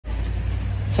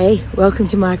Hey, welcome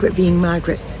to Margaret Being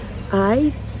Margaret.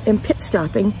 I am pit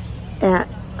stopping at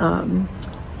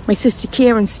my sister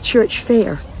Karen's church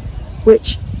fair,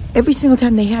 which every single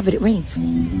time they have it, it rains.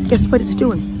 Guess what it's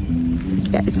doing?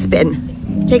 Yeah, it's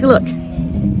spin. Take a look.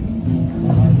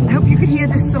 I hope you could hear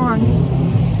this song.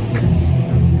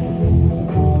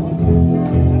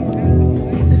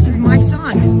 This is my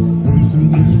song.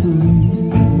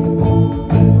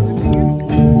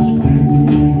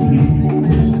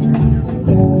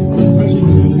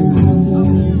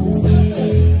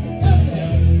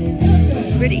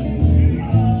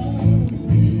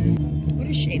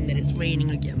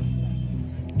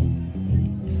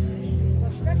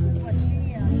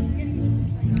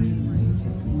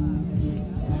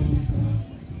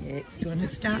 It's gonna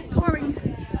stop pouring.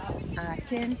 I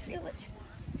can feel it.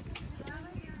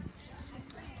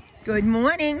 Good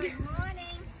morning. Good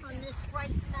morning on this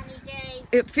bright sunny day.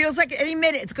 It feels like any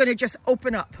minute it's gonna just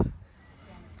open up.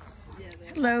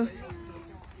 Hello.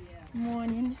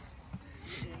 Morning.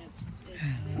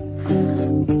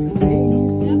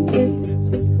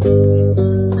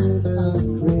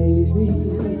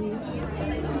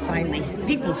 Finally,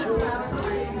 people's.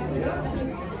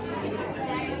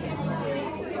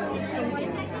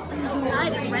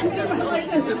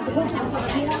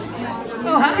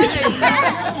 Oh,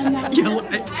 hi. You're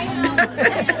live.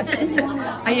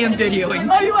 I am videoing.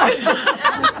 Oh, you are?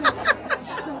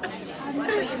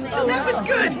 So that was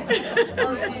good.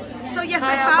 So yes,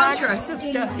 I found her.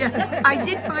 Sister. Yes, I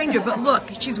did find her, but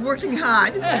look, she's working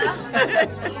hard.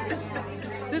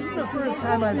 This is the first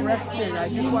time I've rested. I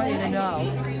just want you to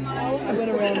know. I went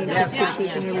around and took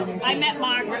pictures and everything. I met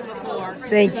Margaret before.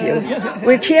 Thank you.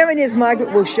 Where Karen is,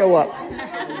 Margaret will show up.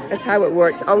 That's how it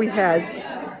works, always has.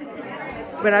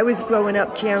 When I was growing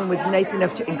up, Karen was nice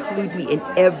enough to include me in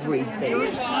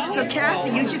everything. So Cassie,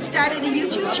 you just started a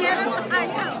YouTube channel? I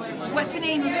know. What's the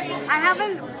name of it? I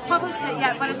haven't published it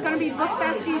yet, but it's going to be Book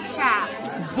Besties Chats.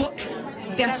 Book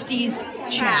Besties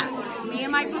Chat. Me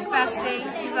and my book bestie.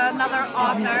 She's another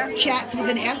author. Chats with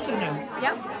an S or no?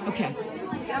 Yep. Okay.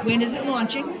 When is it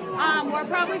launching? We're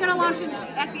probably going to launch it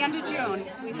at the end of June.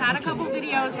 We've had a couple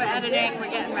videos. We're editing. We're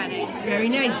getting ready. Very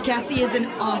nice. Cassie is an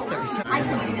author. So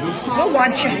we'll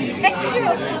watch it.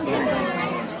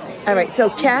 All right. So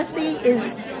Cassie is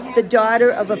the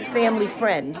daughter of a family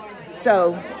friend.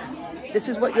 So this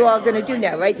is what you're all going to do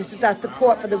now, right? This is our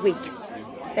support for the week.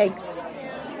 Thanks.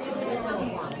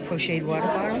 Crocheted water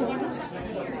bottle.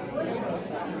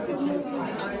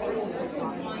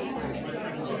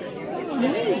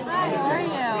 Neat. Hi, how are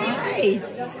you? Hi.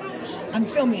 I'm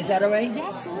filming, is that all right? Yeah,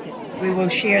 absolutely. We will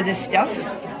share this stuff.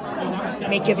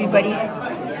 Make everybody pay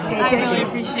I attention. really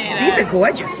appreciate it. These are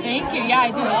gorgeous. Thank you. Yeah,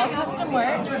 I do all custom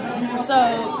work. So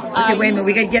Okay, wait a minute.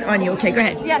 We got to get on you. Okay, go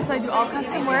ahead. Yes, I do all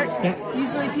custom work. Yeah.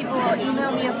 Usually people will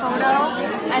email me a photo,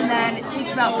 and then it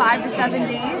takes about 5 to 7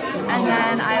 days, and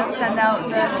then I'll send out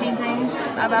the paintings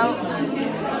about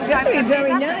 5 to 7 days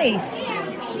Very after. nice.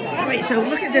 All right, so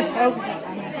look at this, folks.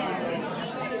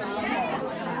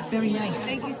 Very nice.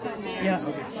 Thank you so much. Yeah.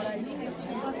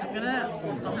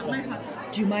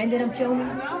 Do you mind that I'm filming?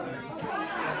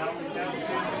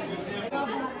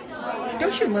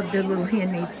 Don't you love the little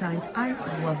handmade signs? I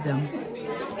love them.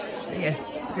 Yeah,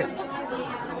 good.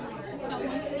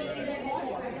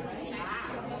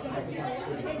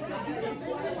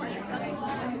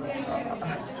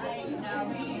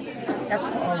 That's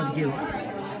for all of you.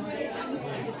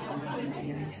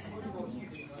 Nice.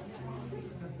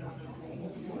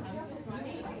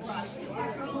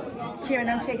 Karen,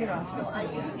 I'm taking it off.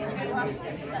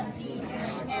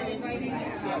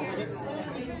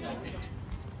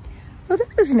 Well,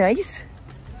 that was nice.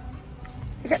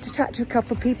 I got to talk to a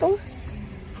couple of people.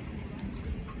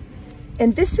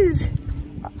 And this is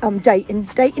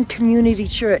Dayton Community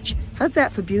Church. How's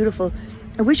that for beautiful?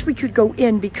 I wish we could go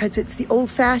in because it's the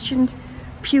old-fashioned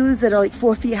pews that are like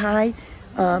 4 feet high,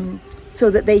 so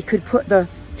that they could put the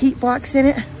heat box in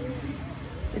it.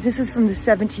 This is from the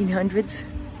 1700s.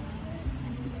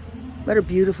 What a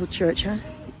beautiful church, huh?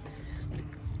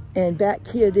 And back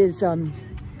here there's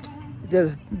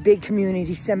the big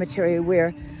community cemetery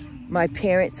where my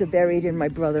parents are buried and my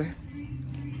brother.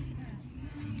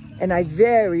 And I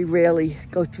very rarely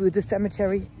go through the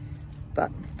cemetery, but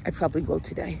I probably will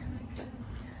today.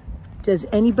 Does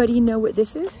anybody know what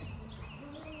this is?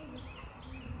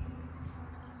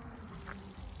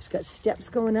 It's got steps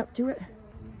going up to it.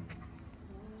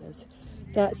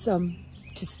 That's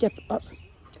to step up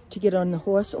to get on the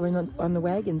horse or on the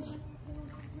wagons.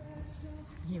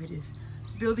 Here it is.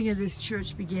 The building of this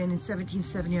church began in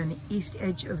 1770 on the east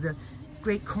edge of the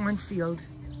great cornfield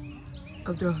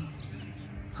of the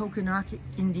Pokanoket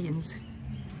Indians.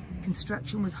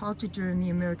 Construction was halted during the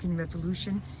American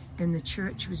Revolution, and the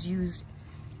church was used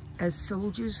as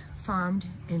soldiers farmed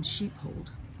and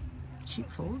sheepfold.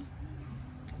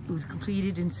 It was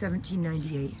completed in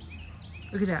 1798.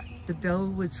 Look at that. The bell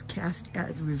was cast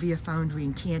at the Revere Foundry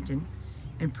in Canton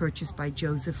and purchased by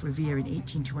Joseph Revere in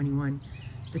 1821.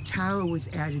 The tower was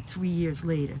added 3 years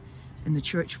later, and the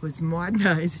church was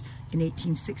modernized in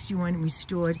 1861 and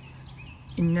restored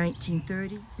in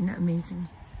 1930. Isn't that amazing?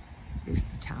 Here's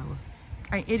the tower.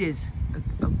 It is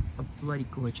a bloody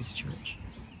gorgeous church.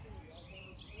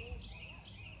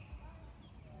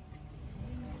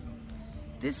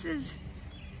 This is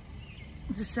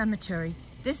the cemetery.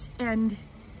 This end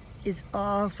is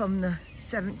all from the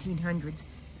 1700s.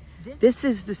 This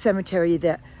is the cemetery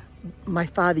that my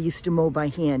father used to mow by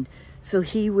hand. So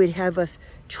he would have us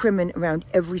trimming around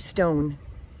every stone.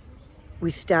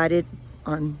 We started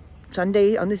on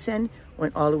Sunday on this end,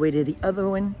 went all the way to the other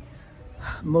one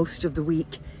most of the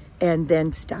week, and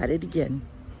then started again.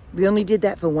 We only did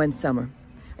that for one summer.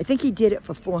 I think he did it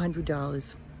for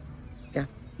 $400. Yeah.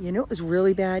 You know, it was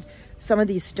really bad. Some of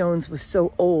these stones were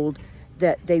so old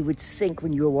that they would sink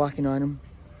when you were walking on them.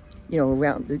 You know,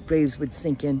 around the graves would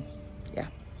sink in. Yeah.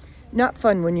 Not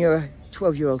fun when you're a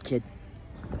 12-year-old kid.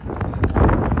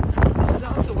 This is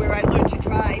also where I learned to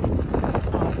drive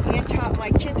and taught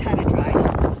my kids how to drive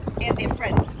and their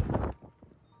friends.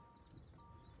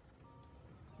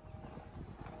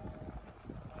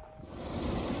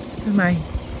 This is my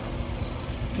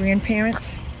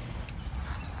grandparents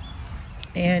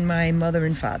and my mother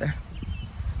and father.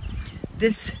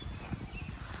 This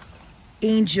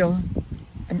angel,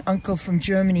 an uncle from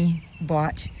Germany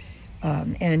bought,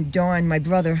 and Don, my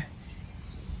brother,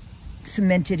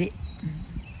 cemented it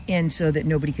in so that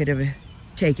nobody could ever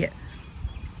take it.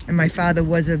 And my father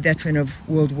was a veteran of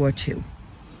World War II.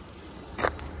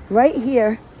 Right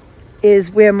here is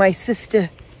where my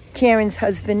sister Karen's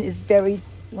husband is buried.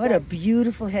 What a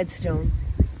beautiful headstone.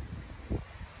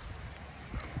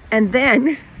 And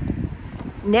then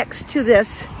next to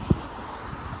this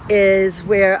is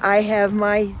where I have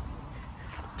my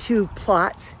 2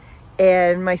 plots,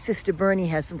 and my sister Bernie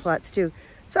has some plots too.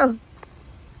 So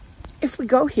if we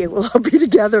go here, we'll all be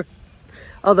together.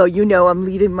 Although, you know, I'm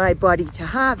leaving my body to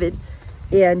Harvard,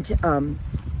 and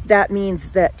that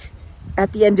means that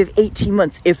at the end of 18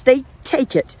 months, if they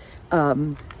take it,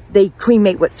 they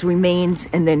cremate what remains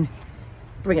and then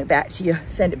bring it back to you,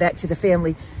 send it back to the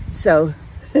family. So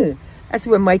that's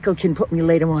where Michael can put me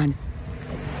later on.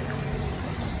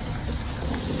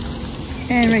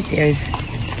 And right there is.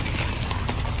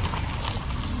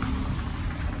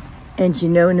 And you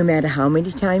know, no matter how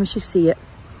many times you see it,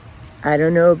 I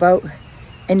don't know about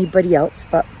anybody else,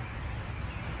 but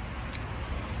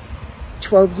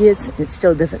 12 years, it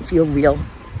still doesn't feel real.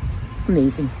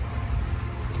 Amazing.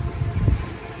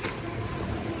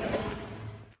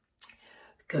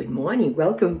 Good morning.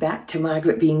 Welcome back to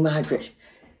Margaret Being Margaret.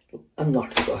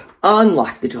 Unlock the door.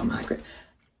 Unlock the door, Margaret.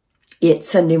 It's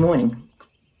Sunday morning.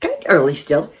 Kind of early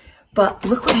still, but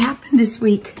look what happened this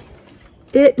week.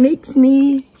 It makes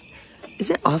me... Is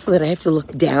it awful that I have to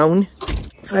look down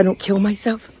so I don't kill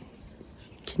myself?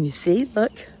 Can you see?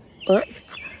 Look. Look.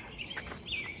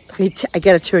 I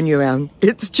gotta turn you around.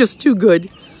 It's just too good.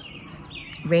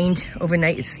 Rained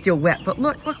overnight. It's still wet, but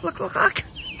look, look, look, look, look.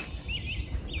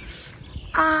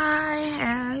 I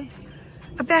have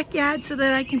a backyard so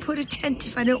that I can put a tent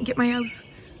if I don't get my house.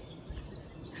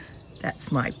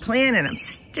 That's my plan, and I'm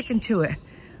sticking to it.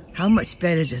 How much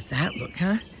better does that look,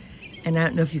 huh? And I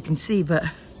don't know if you can see, but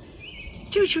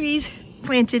 2 trees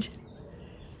planted.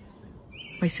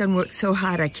 My son works so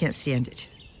hard, I can't stand it.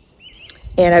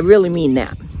 And I really mean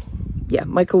that. Yeah,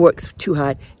 Michael works too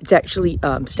hard. It's actually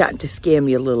starting to scare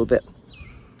me a little bit.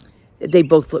 They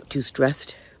both look too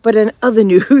stressed. But in other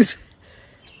news,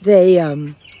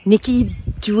 Nikki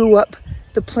drew up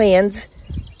the plans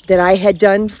that I had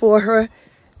done for her,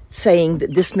 saying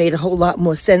that this made a whole lot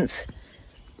more sense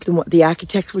than what the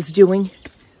architect was doing,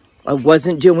 or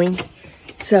wasn't doing.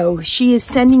 So she is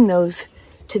sending those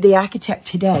to the architect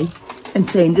today and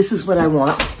saying, this is what I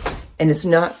want. And it's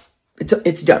not,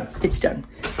 it's done. It's done.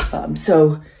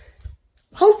 So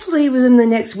hopefully within the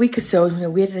next week or so,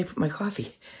 where did I put my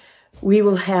coffee? We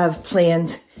will have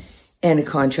plans and a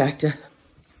contractor,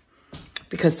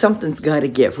 because something's got to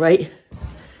give, right?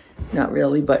 Not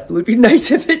really, but it would be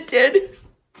nice if it did.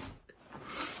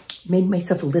 Made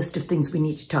myself a list of things we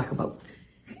need to talk about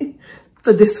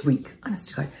for this week. Honest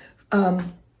to God.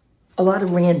 A lot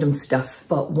of random stuff,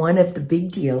 but one of the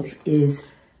big deals is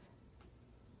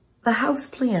the house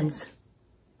plans.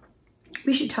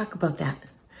 We should talk about that.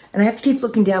 And I have to keep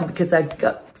looking down because I've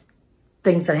got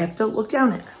things I have to look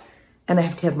down at. and I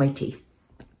have to have my tea.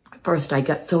 First, I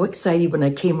got so excited when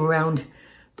I came around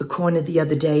the corner the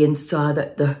other day and saw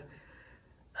that the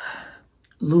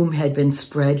loom had been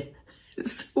spread.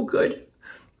 It's so good.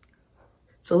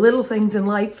 So little things in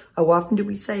life, how often do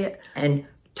we say it? And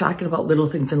talking about little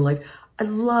things in life, I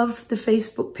love the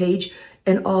Facebook page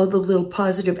and all the little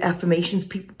positive affirmations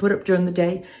people put up during the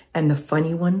day, and the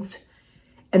funny ones,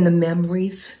 and the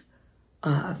memories,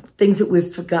 things that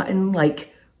we've forgotten,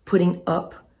 like putting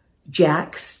up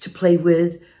jacks to play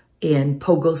with and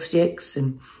pogo sticks,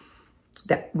 and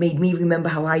that made me remember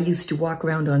how I used to walk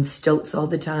around on stilts all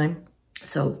the time.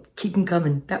 So keep them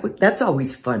coming. That's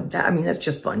always fun. That's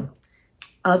just fun.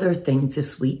 Other things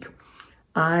this week.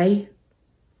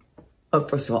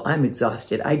 First of all, I'm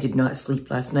exhausted. I did not sleep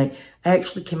last night. I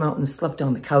actually came out and slept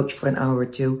on the couch for an hour or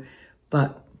two,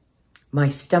 but my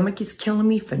stomach is killing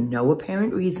me for no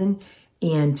apparent reason,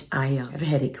 and I have a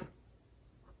headache.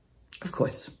 Of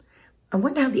course. I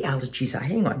wonder how the allergies are.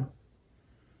 Hang on.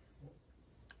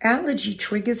 Allergy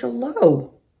triggers are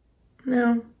low.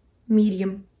 No,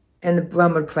 medium. And the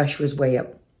blood pressure is way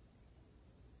up.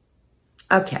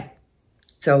 Okay.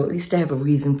 So at least I have a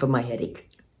reason for my headache.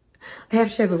 I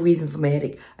have to have a reason for my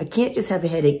headache. I can't just have a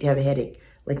headache to have a headache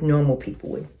like normal people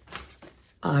would.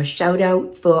 Shout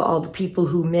out for all the people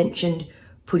who mentioned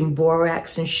putting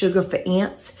borax and sugar for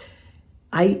ants.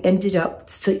 I ended up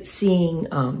seeing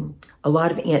a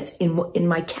lot of ants in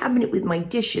my cabinet with my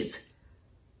dishes.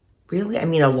 Really? I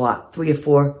mean a lot, 3 or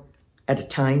 4 at a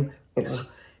time.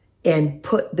 And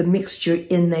put the mixture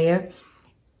in there.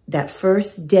 That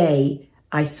first day,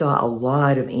 I saw a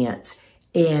lot of ants.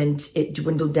 And it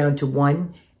dwindled down to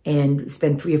 1, and it's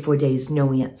been 3 or 4 days,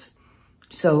 no ants.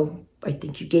 So I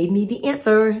think you gave me the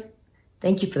answer.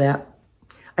 Thank you for that.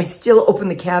 I still open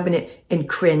the cabinet and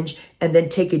cringe, and then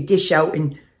take a dish out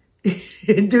and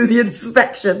do the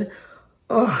inspection.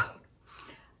 Oh.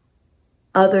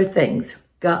 Other things.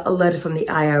 Got a letter from the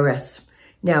IRS.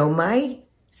 Now, my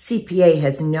CPA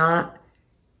has not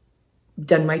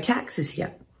done my taxes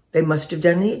yet. They must have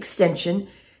done the extension.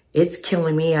 It's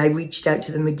killing me. I reached out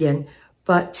to them again,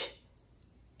 but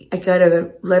I got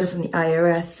a letter from the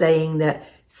IRS saying that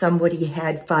somebody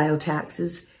had filed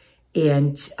taxes,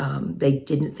 and they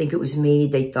didn't think it was me.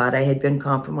 They thought I had been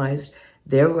compromised.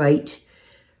 They're right.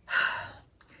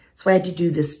 So I had to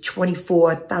do this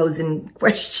 24,000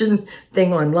 question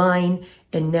thing online,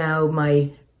 and now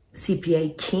my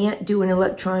CPA can't do an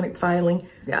electronic filing.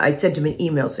 I sent him an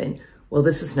email saying, well,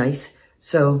 this is nice.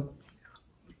 So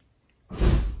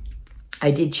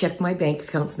I did check my bank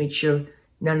accounts, make sure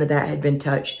none of that had been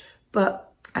touched,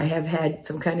 but I have had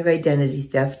some kind of identity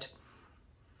theft.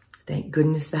 Thank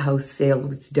goodness the house sale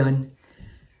was done.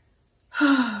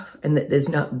 And that there's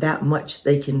not that much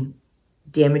they can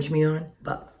damage me on,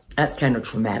 but that's kind of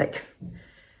traumatic.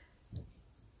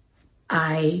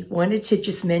 I wanted to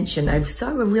just mention, I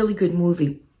saw a really good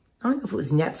movie. I don't know if it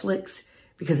was Netflix,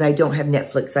 because I don't have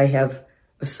Netflix. I have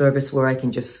a service where I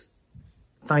can just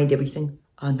find everything.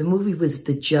 The movie was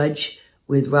The Judge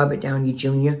with Robert Downey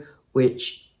Jr.,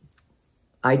 which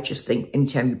I just think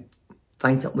anytime you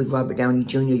find something with Robert Downey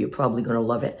Jr., you're probably going to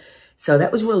love it. So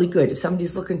that was really good. If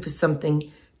somebody's looking for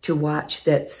something to watch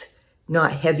that's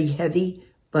not heavy,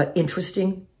 but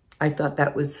interesting, I thought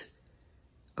that was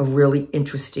a really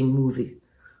interesting movie.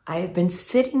 I have been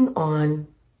sitting on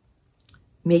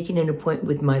making an appointment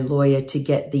with my lawyer to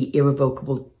get the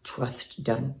irrevocable trust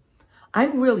done.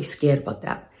 I'm really scared about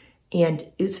that. And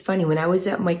it was funny, when I was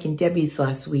at Mike and Debbie's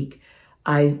last week,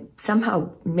 I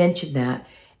somehow mentioned that,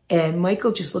 and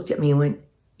Michael just looked at me and went,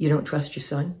 you don't trust your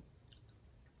son?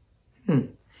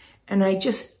 And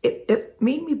it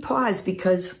made me pause,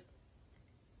 because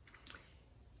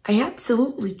I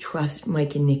absolutely trust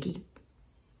Mike and Nikki.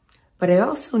 But I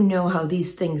also know how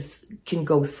these things can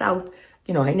go south.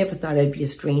 You know, I never thought I'd be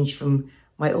estranged from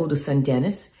my older son,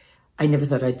 Dennis. I never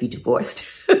thought I'd be divorced.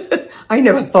 I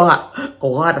never thought a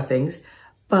lot of things,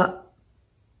 but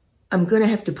I'm going to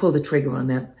have to pull the trigger on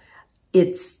that.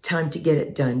 It's time to get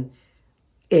it done.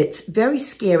 It's very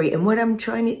scary. And what I'm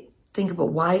trying to think about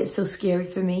why it's so scary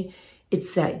for me,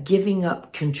 it's that giving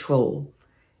up control.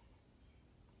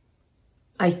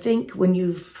 I think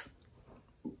when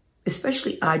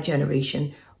especially our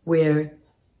generation, where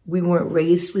we weren't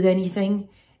raised with anything,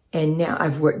 and now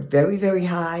I've worked very, very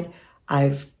hard.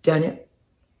 I've done it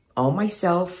all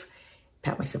myself,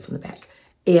 pat myself on the back.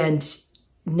 And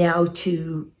now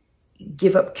to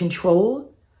give up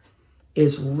control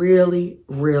is really,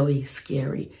 really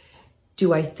scary.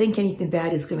 Do I think anything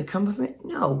bad is going to come from it?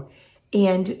 No.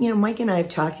 And, you know, Mike and I have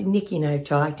talked, and Nikki and I have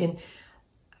talked, and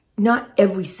not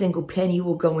every single penny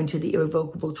will go into the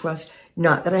irrevocable trust.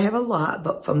 Not that I have a lot,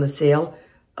 but from the sale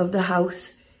of the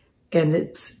house and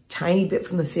it's tiny bit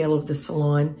from the sale of the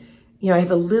salon. You know, I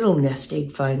have a little nest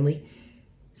egg finally.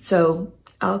 So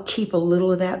I'll keep a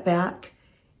little of that back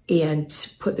and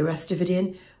put the rest of it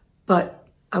in. But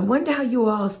I wonder how you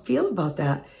all feel about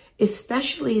that,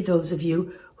 especially those of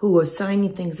you who are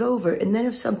signing things over. And then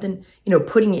if something, you know,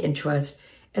 putting it in trust,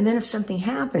 and then if something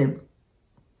happened,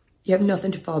 you have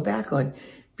nothing to fall back on.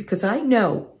 Because I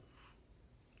know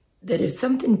that if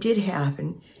something did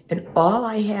happen and all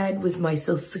I had was my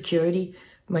Social Security,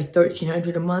 my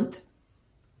 $1,300 a month,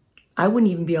 I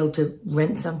wouldn't even be able to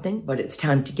rent something, but it's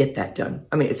time to get that done.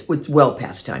 I mean, it's well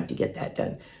past time to get that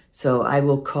done. So I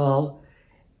will call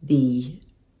the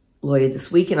lawyer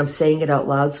this week, and I'm saying it out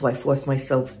loud, so I force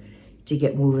myself to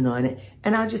get moving on it.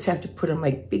 And I'll just have to put on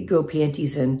my big girl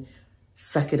panties and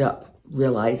suck it up,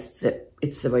 realize that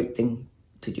it's the right thing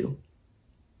to do.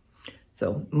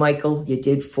 So, Michael, you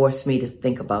did force me to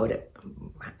think about it.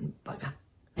 Rotten bugger.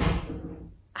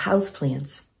 House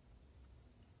plans.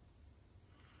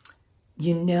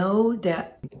 You know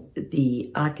that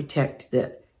the architect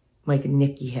that Mike and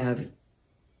Nikki have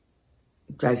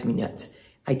drives me nuts.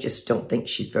 I just don't think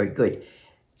she's very good.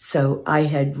 So I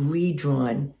had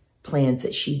redrawn plans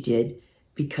that she did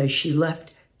because she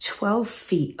left 12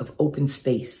 feet of open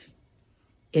space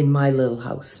in my little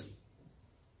house.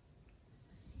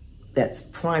 That's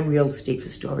prime real estate for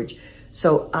storage.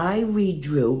 So I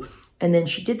redrew, and then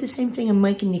she did the same thing in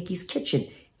Mike and Nikki's kitchen.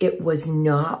 It was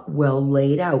not well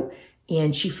laid out,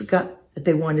 and she forgot that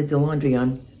they wanted the laundry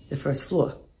on the first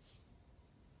floor.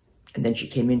 And then she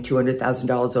came in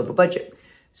 $200,000 over budget.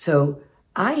 So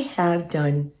I have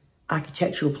done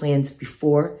architectural plans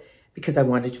before because I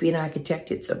wanted to be an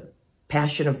architect. It's a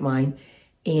passion of mine.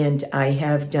 And I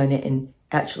have done it and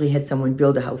actually had someone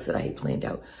build a house that I had planned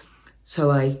out.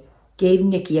 So I gave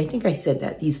Nikki, I think I said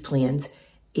that, these plans,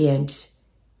 and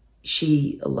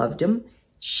she loved them.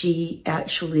 She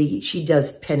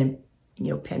does pen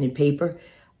and paper.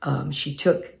 She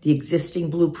took the existing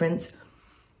blueprints,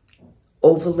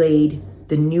 overlaid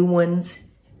the new ones,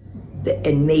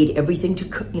 and made everything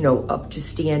to, up to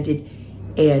standard,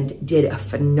 and did a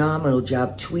phenomenal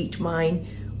job. Tweaked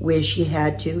mine where she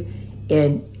had to,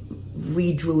 and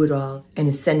redrew it all, and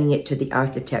is sending it to the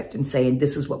architect and saying,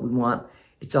 this is what we want.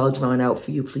 It's all drawn out for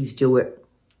you. Please do it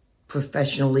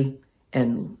professionally,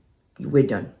 and we're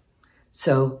done.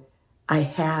 So I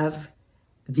have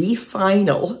the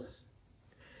final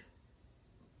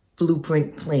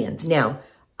blueprint plans. Now,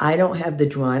 I don't have the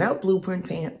drawn out blueprint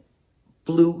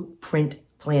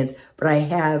plans, but I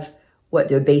have what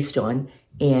they're based on,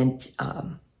 and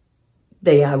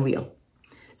they are real.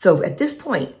 So at this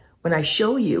point, when I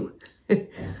show you,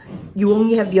 you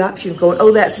only have the option of going,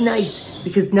 oh, that's nice,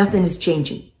 because nothing is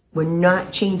changing. We're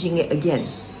not changing it again.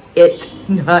 It's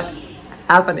not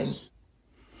happening.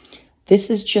 This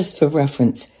is just for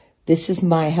reference. This is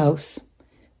my house.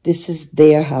 This is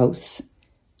their house.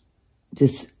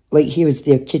 This right here is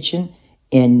their kitchen,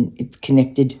 and it's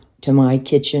connected to my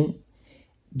kitchen.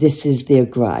 This is their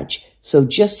garage. So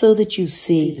just so that you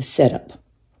see the setup.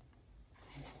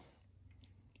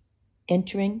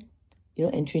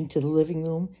 You'll enter into the living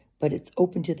room, but it's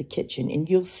open to the kitchen, and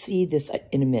you'll see this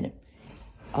in a minute.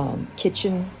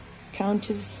 Kitchen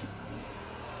counters,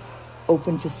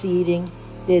 open for seating.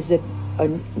 There's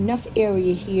enough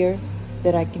area here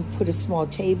that I can put a small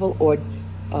table or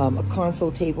a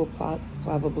console table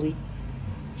probably.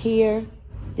 Here,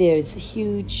 there's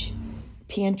huge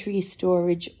pantry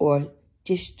storage or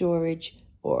dish storage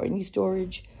or any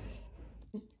storage.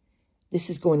 This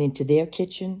is going into their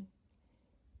kitchen.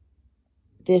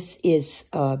 This is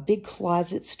a big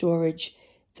closet storage.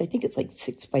 I think it's like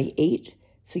 6 by 8.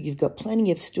 So you've got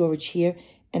plenty of storage here.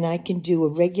 And I can do a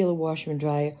regular washer and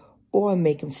dryer or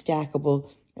make them stackable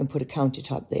and put a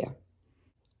countertop there.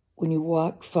 When you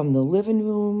walk from the living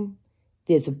room,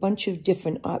 there's a bunch of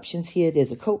different options here.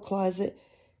 There's a coat closet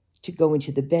to go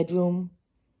into the bedroom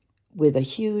with a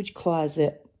huge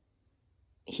closet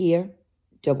here,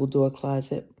 double door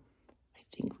closet. I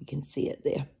think we can see it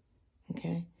there,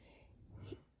 okay?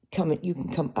 You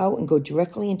can come out and go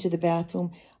directly into the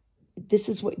bathroom. This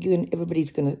is what everybody's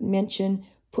going to mention,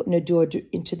 putting a door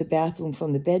into the bathroom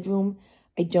from the bedroom.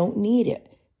 I don't need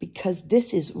it because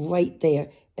this is right there,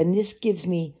 and this gives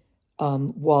me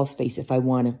wall space if I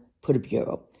want to put a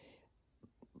bureau.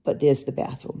 But there's the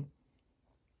bathroom.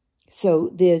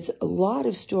 So there's a lot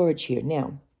of storage here.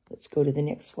 Now, let's go to the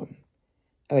next one.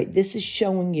 All right, this is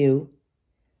showing you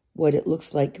what it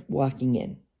looks like walking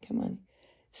in. Come on.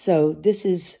 So this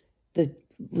is the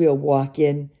real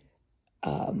walk-in.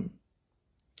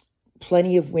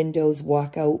 Plenty of windows,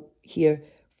 walk out here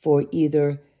for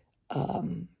either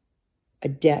a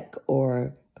deck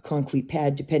or a concrete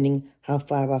pad, depending how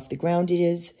far off the ground it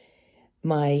is.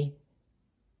 My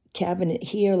cabinet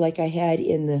here, like I had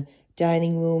in the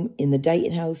dining room in the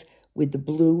Dighton house with the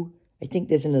blue, I think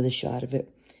there's another shot of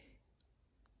it.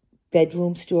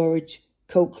 Bedroom storage,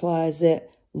 coat closet,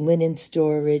 linen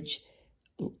storage,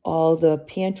 all the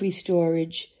pantry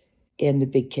storage, and the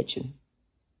big kitchen.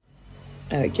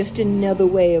 All right, just another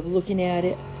way of looking at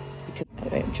it, because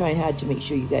I'm trying hard to make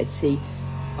sure you guys see.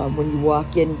 When you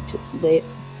walk in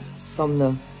from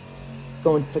the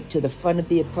to the front of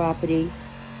the property,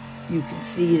 you can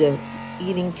see the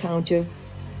eating counter,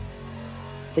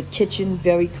 the kitchen,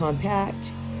 very compact,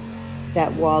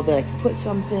 that wall that I can put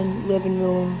something, living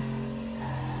room,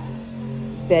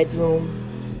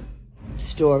 bedroom,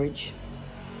 storage,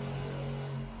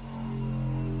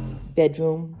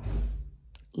 bedroom,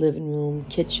 living room,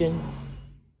 kitchen,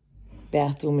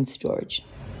 bathroom, and storage.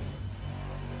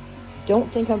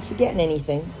 Don't think I'm forgetting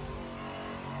anything.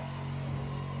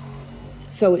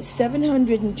 So it's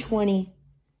 720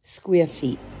 square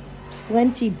feet.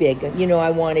 Plenty big. You know, I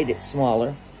wanted it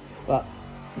smaller, but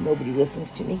nobody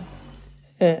listens to me.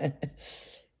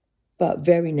 But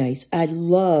very nice. I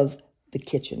love the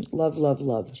kitchen. Love, love,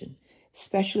 love.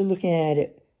 Especially looking at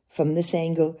it from this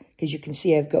angle, because you can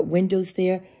see I've got windows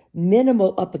there.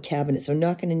 Minimal upper cabinets. I'm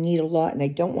not going to need a lot, and I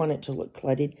don't want it to look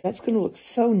cluttered. That's going to look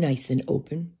so nice and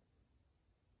open.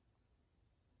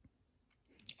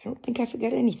 I don't think I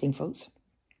forgot anything, folks.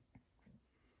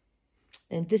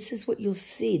 And this is what you'll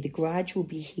see. The garage will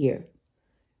be here.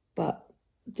 But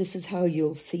this is how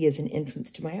you'll see as an entrance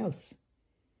to my house.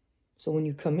 So when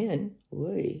you come in,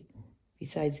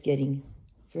 besides getting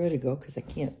vertigo, because I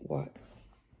can't walk.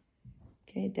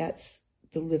 Okay, that's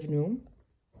the living room.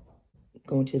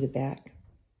 Going to the back.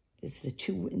 There's the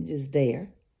two windows there.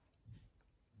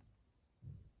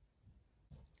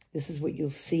 This is what you'll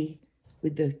see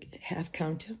with the half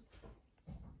counter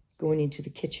going into the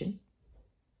kitchen.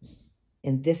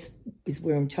 And this is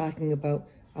where I'm talking about.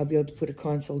 I'll be able to put a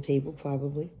console table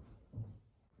probably.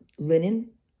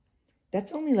 Linen.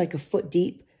 That's only like a foot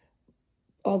deep.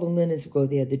 All the linens go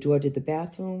there. The door to the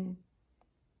bathroom.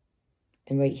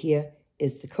 And right here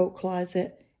is the coat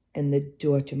closet and the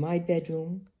door to my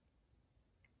bedroom.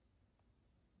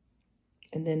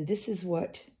 And then this is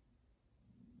what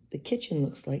the kitchen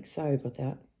looks like. Sorry about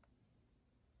that.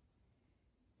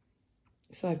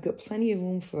 So I've got plenty of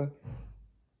room for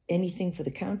anything for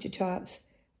the countertops.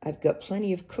 I've got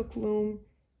plenty of cook room.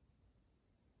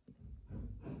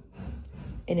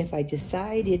 And if I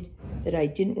decided that I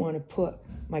didn't want to put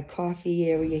my coffee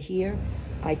area here,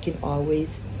 I can always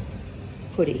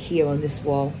put it here on this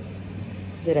wall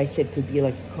that I said could be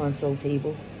like a console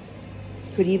table.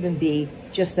 Could even be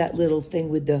just that little thing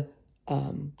with the,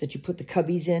 that you put the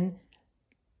cubbies in.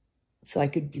 So I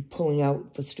could be pulling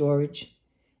out for storage.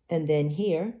 And then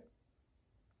here,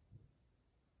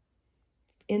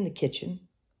 in the kitchen,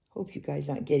 hope you guys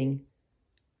aren't getting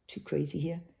too crazy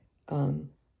here,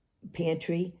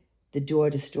 pantry, the door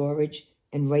to storage,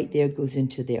 and right there goes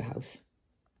into their house.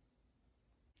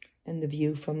 And the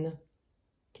view from the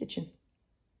kitchen.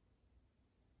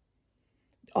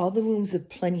 All the rooms are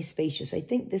plenty spacious. I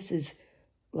think this is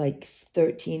like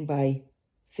 13 by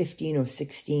 15 or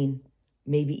 16,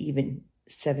 maybe even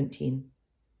 17.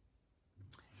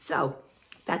 So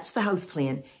that's the house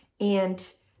plan. And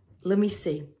let me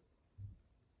see.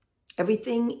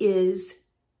 Everything is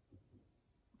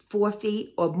 4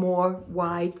 feet or more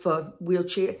wide for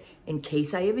wheelchair in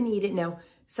case I ever need it. Now,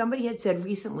 somebody had said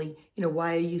recently, you know,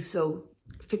 why are you so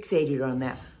fixated on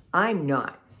that? I'm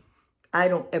not. I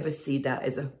don't ever see that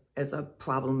as a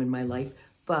problem in my life,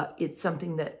 but it's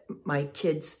something that my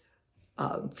kids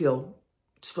feel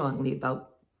strongly about.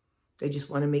 They just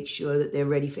want to make sure that they're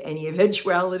ready for any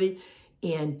eventuality,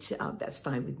 and that's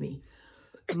fine with me.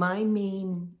 My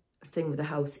main thing with the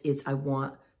house is I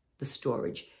want the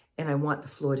storage, and I want the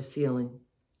floor-to-ceiling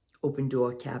open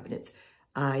door cabinets.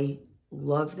 I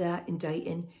love that in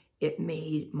Dighton. It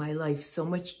made my life so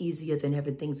much easier than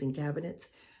having things in cabinets.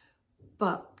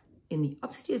 But in the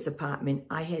upstairs apartment,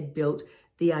 I had built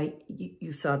the,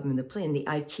 you saw them in the plan, the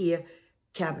IKEA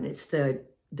cabinets that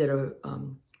are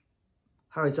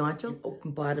horizontal,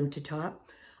 open bottom to top.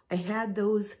 I had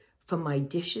those for my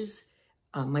dishes,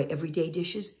 my everyday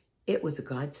dishes. It was a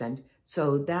godsend.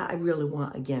 So that I really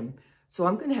want again. So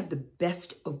I'm going to have the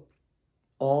best of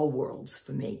all worlds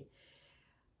for me.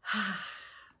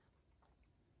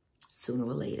 Sooner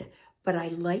or later. But I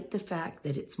like the fact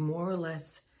that it's more or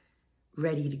less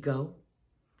ready to go.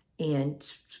 And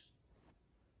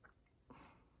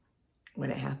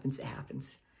when it happens, it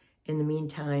happens. In the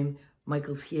meantime,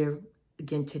 Michael's here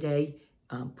again today,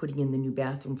 putting in the new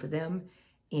bathroom for them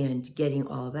and getting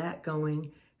all that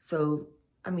going. So,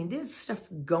 I mean, there's stuff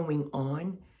going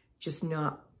on, just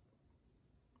not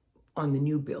on the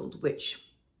new build, which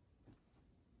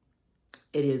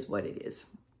it is what it is.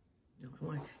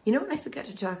 You know what I forgot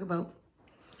to talk about?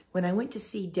 When I went to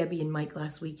see Debbie and Mike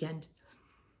last weekend,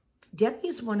 Debbie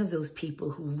is one of those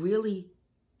people who really,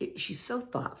 she's so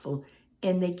thoughtful,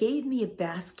 and they gave me a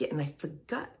basket, and I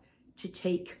forgot to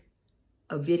take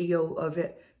a video of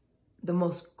it. The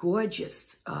most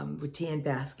gorgeous rattan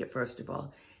basket, first of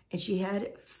all. And she had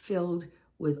it filled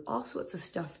with all sorts of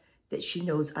stuff that she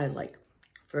knows I like.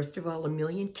 First of all,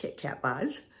 1,000,000 Kit Kat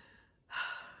bars.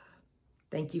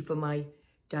 Thank you for my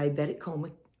diabetic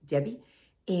coma, Debbie.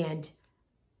 And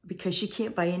because she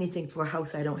can't buy anything for a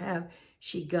house I don't have,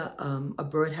 she got a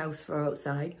birdhouse for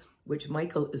outside, which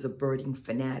Michael is a birding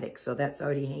fanatic, so that's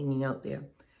already hanging out there.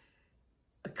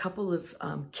 A couple of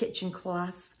kitchen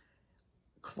cloths,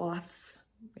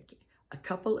 a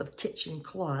couple of kitchen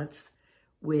cloths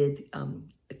with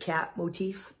a cat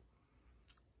motif,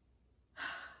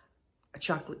 a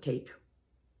chocolate cake,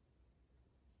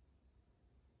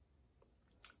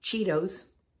 Cheetos.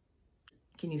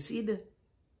 Can you see the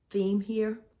theme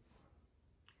here?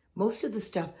 Most of the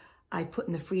stuff I put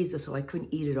in the freezer so I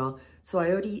couldn't eat it all. So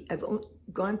I've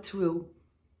gone through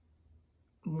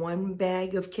one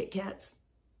bag of Kit Kats,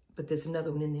 but there's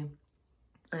another one in there.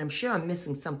 And I'm sure I'm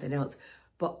missing something else,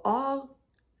 but all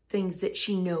things that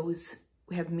she knows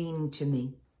have meaning to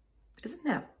me. Isn't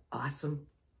that awesome?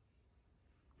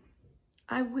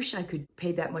 I wish I could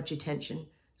pay that much attention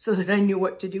so that I knew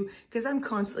what to do, because I'm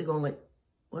constantly going like,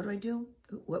 what do I do?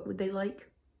 What would they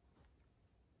like?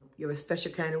 You're a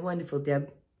special kind of wonderful,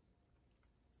 Deb.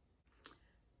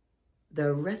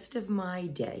 The rest of my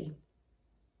day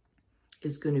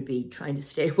is going to be trying to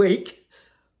stay awake.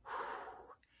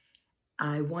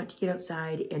 I want to get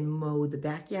outside and mow the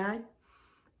backyard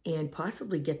and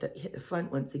possibly hit the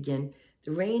front once again.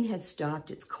 The rain has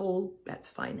stopped. It's cold. That's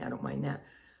fine. I don't mind that.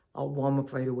 I'll warm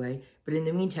up right away. But in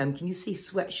the meantime, can you see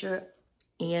sweatshirt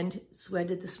and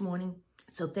sweater this morning?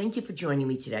 So thank you for joining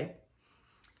me today.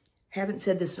 Haven't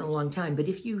said this in a long time, but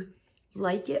if you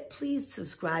like it, please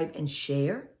subscribe and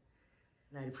share.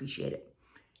 And I'd appreciate it.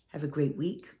 Have a great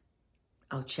week.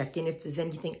 I'll check in if there's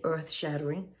anything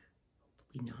earth-shattering.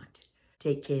 Hopefully not.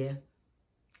 Take care.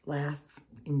 Laugh.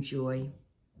 Enjoy.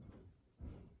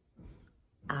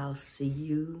 I'll see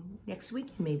you next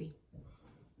week, maybe.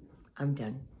 I'm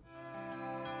done.